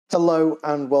Hello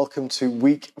and welcome to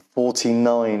week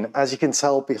 49. As you can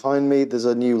tell behind me, there's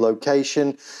a new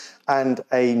location and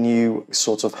a new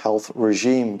sort of health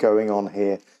regime going on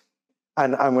here.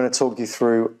 And I'm going to talk you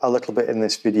through a little bit in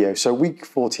this video. So week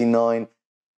 49,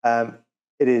 it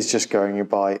is just going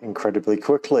by incredibly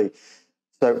quickly.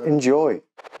 So enjoy.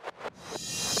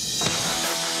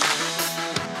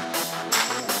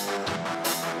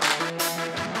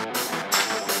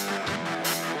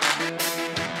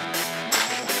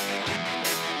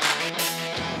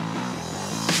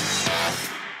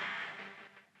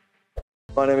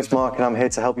 My name is Mark and I'm here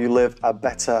to help you live a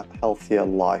better, healthier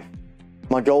life.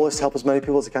 My goal is to help as many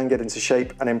people as I can get into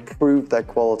shape and improve their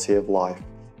quality of life.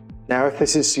 Now, if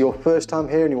this is your first time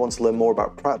here and you want to learn more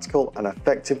about practical and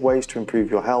effective ways to improve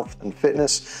your health and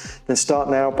fitness, then start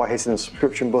now by hitting the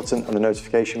subscription button and the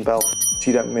notification bell so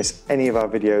you don't miss any of our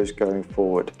videos going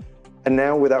forward. And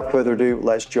now, without further ado,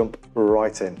 let's jump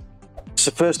right in.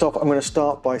 So first off, I'm going to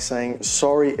start by saying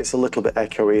sorry, it's a little bit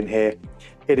echoey in here.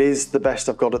 It is the best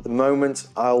I've got at the moment.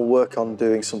 I'll work on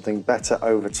doing something better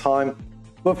over time.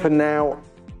 But for now,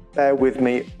 bear with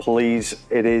me, please.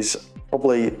 It is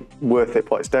probably worth it,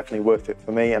 but it's definitely worth it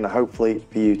for me and hopefully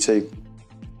for you too.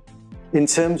 In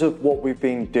terms of what we've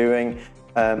been doing,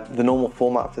 the normal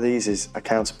format for these is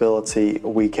accountability a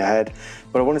week ahead.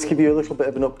 But I wanted to give you a little bit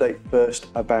of an update first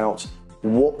about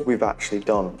what we've actually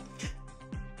done.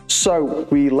 So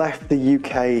we left the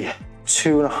UK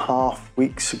 2.5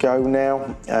 weeks ago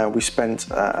now. We spent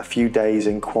a few days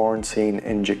in quarantine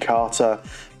in Jakarta,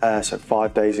 so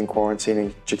 5 days in quarantine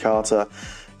in Jakarta,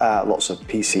 lots of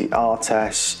PCR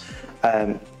tests,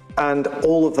 and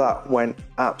all of that went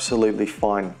absolutely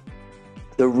fine.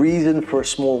 The reason for a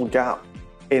small gap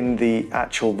in the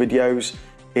actual videos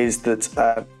is that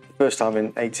the first time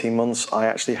in 18 months I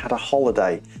actually had a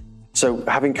holiday. So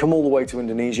having come all the way to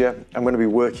Indonesia, I'm going to be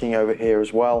working over here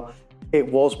as well. It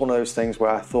was one of those things where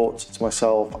I thought to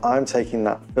myself, I'm taking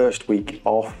that first week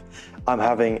off. I'm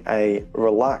having a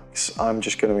relax. I'm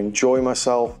just going to enjoy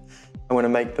myself. I'm going to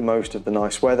make the most of the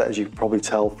nice weather. As you can probably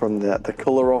tell from the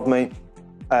color of me,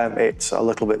 it's a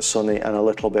little bit sunny and a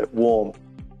little bit warm,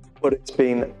 but it's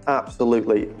been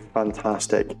absolutely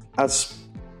fantastic. As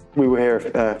we were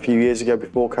here a few years ago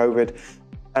before COVID,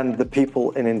 and the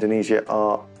people in Indonesia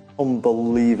are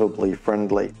unbelievably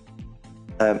friendly.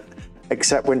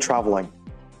 Except when traveling.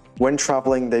 When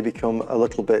traveling, they become a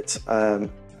little bit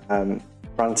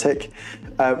frantic,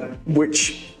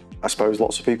 which I suppose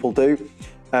lots of people do.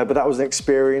 But that was an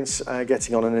experience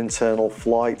getting on an internal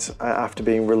flight after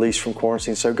being released from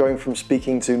quarantine. So going from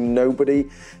speaking to nobody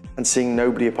and seeing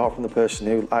nobody apart from the person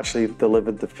who actually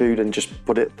delivered the food and just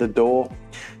put it at the door,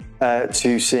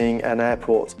 to seeing an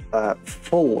airport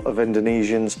full of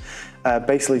Indonesians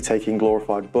basically taking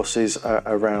glorified buses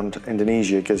around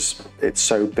Indonesia because it's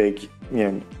so big, you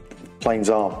know, planes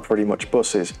are pretty much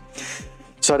buses.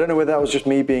 So I don't know whether that was just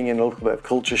me being in a little bit of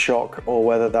culture shock or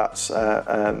whether that's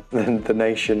the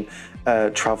nation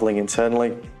traveling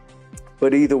internally.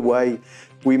 But either way,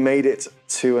 we made it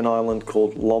to an island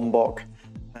called Lombok,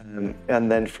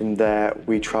 and then from there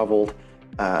we traveled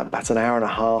about an hour and a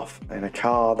half in a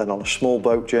car, then on a small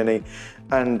boat journey,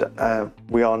 and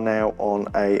we are now on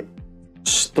a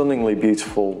stunningly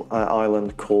beautiful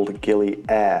island called Gili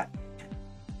Air.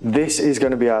 This is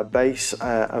going to be our base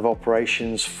of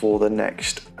operations for the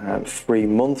next 3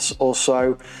 months or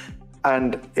so,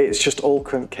 and it's just all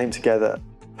came together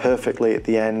perfectly at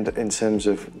the end in terms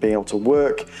of being able to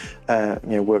work,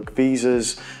 work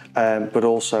visas, but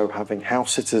also having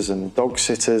house sitters and dog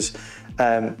sitters.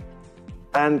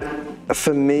 And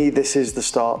for me, this is the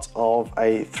start of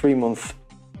a 3-month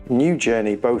new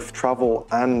journey, both travel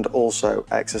and also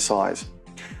exercise.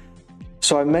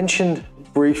 So I mentioned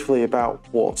briefly about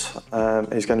what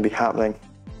is going to be happening,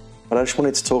 but I just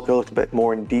wanted to talk a little bit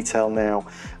more in detail now,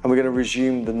 and we're going to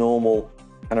resume the normal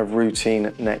kind of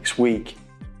routine next week.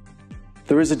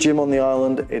 There is a gym on the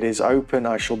island. It is open.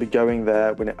 I shall be going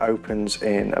there when it opens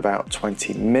in about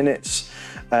 20 minutes.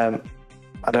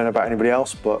 I don't know about anybody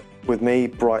else, but with me,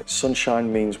 bright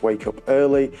sunshine means wake up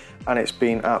early, and it's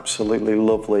been absolutely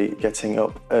lovely getting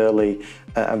up early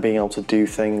and being able to do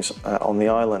things on the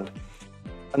island.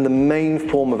 And the main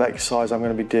form of exercise I'm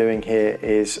going to be doing here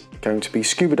is going to be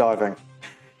scuba diving.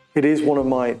 It is one of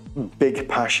my big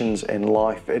passions in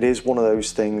life. It is one of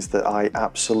those things that I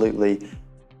absolutely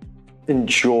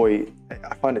enjoy.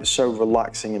 I find it so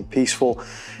relaxing and peaceful,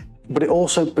 but it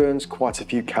also burns quite a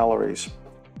few calories.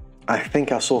 I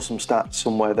think I saw some stats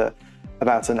somewhere that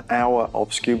about an hour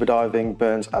of scuba diving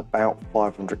burns about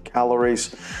 500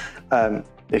 calories.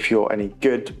 If you're any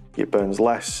good, it burns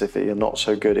less. If you're not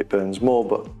so good, it burns more,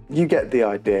 but you get the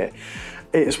idea.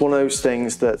 it's one of those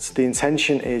things that the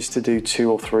intention is to do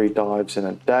 2 or 3 dives in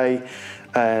a day,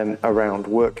 around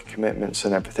work commitments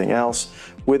and everything else,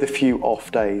 with a few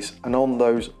off days. And on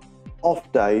those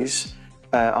off days,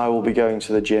 I will be going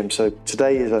to the gym. So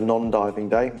today is a non-diving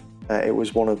day. It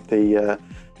was one of the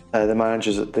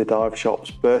managers at the dive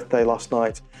shop's birthday last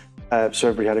night. So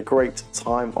everybody had a great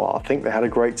time, or I think they had a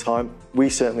great time. We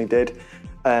certainly did.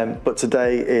 But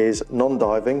today is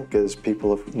non-diving because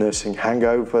people are nursing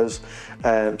hangovers.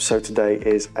 So today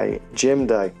is a gym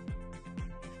day.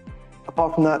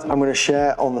 Apart from that, I'm going to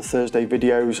share on the Thursday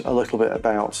videos a little bit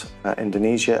about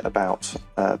Indonesia, about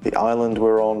the island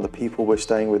we're on, the people we're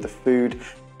staying with, the food,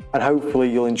 and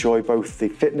hopefully you'll enjoy both the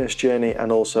fitness journey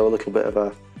and also a little bit of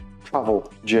a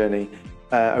travel journey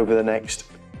over the next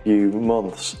few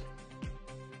months.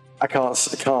 I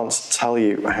can't tell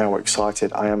you how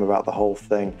excited I am about the whole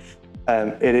thing.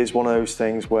 It is one of those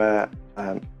things where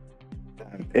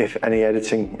if any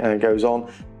editing goes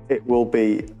on, it will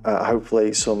be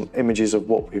hopefully some images of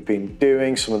what we've been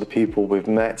doing, some of the people we've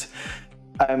met,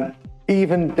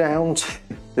 even down to,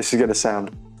 this is going to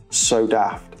sound so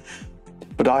daft,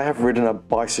 but I have ridden a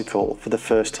bicycle for the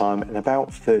first time in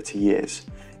about 30 years.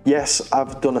 Yes,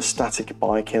 I've done a static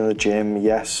bike in the gym.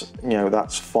 Yes, you know,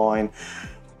 that's fine.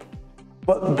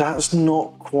 But that's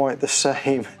not quite the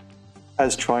same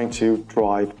as trying to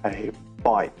drive a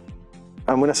bike.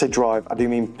 And when I say drive, I do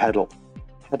mean pedal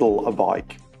a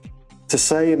bike. To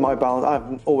say my balance,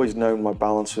 I've always known my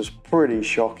balance was pretty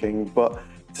shocking, but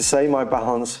to say my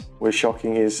balance was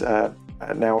shocking is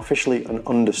now officially an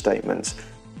understatement.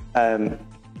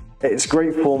 It's a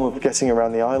great form of getting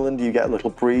around the island. You get a little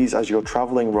breeze as you're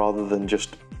traveling rather than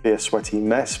just be a sweaty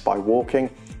mess by walking.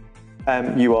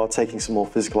 You are taking some more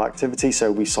physical activity, so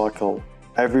we cycle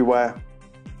everywhere.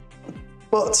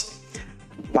 But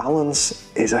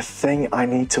balance is a thing I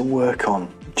need to work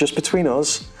on. Just between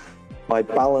us, my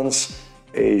balance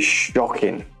is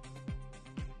shocking.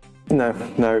 No,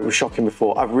 it was shocking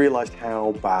before. I've realized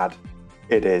how bad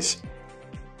it is.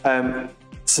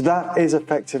 So that is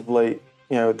effectively,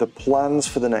 you know, the plans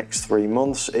for the next 3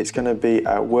 months. It's going to be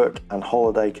work and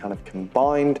holiday kind of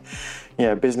combined, you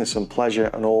know, business and pleasure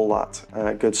and all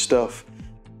that good stuff.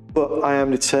 But I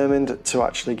am determined to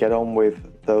actually get on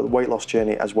with the weight loss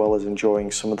journey as well as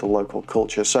enjoying some of the local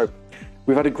culture. So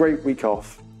we've had a great week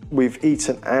off. We've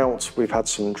eaten out, we've had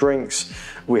some drinks,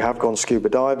 we have gone scuba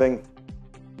diving.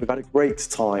 We've had a great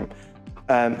time.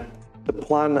 The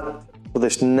plan for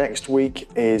this next week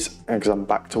is, because I'm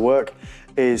back to work,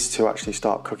 is to actually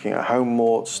start cooking at home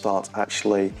more, start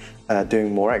actually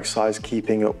doing more exercise,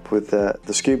 keeping up with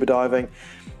the scuba diving.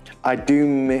 I do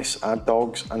miss our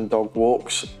dogs and dog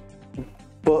walks,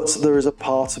 but there is a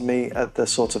part of me at the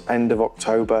sort of end of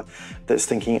October that's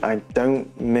thinking I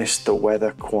don't miss the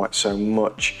weather quite so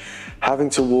much.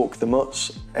 Having to walk the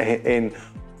mutts in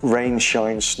rain,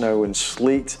 shine, snow and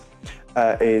sleet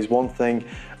is one thing.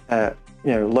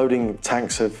 You know, loading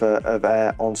tanks of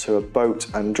air onto a boat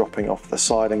and dropping off the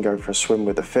side and going for a swim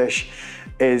with the fish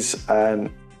is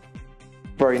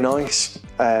very nice,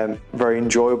 very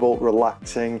enjoyable,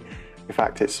 relaxing. In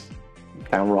fact, it's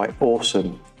downright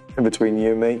awesome in between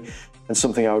you and me, and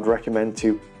something I would recommend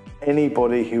to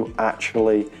anybody who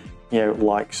actually, you know,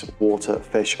 likes water,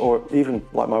 fish, or even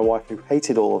like my wife who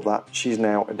hated all of that. She's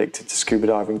now addicted to scuba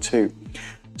diving too.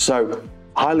 So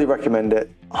highly recommend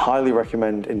it. Highly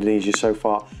recommend Indonesia so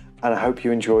far, and I hope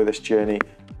you enjoy this journey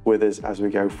with us as we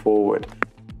go forward.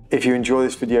 If you enjoy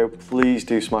this video, please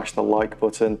do smash the like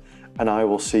button, and I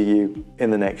will see you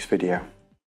in the next video.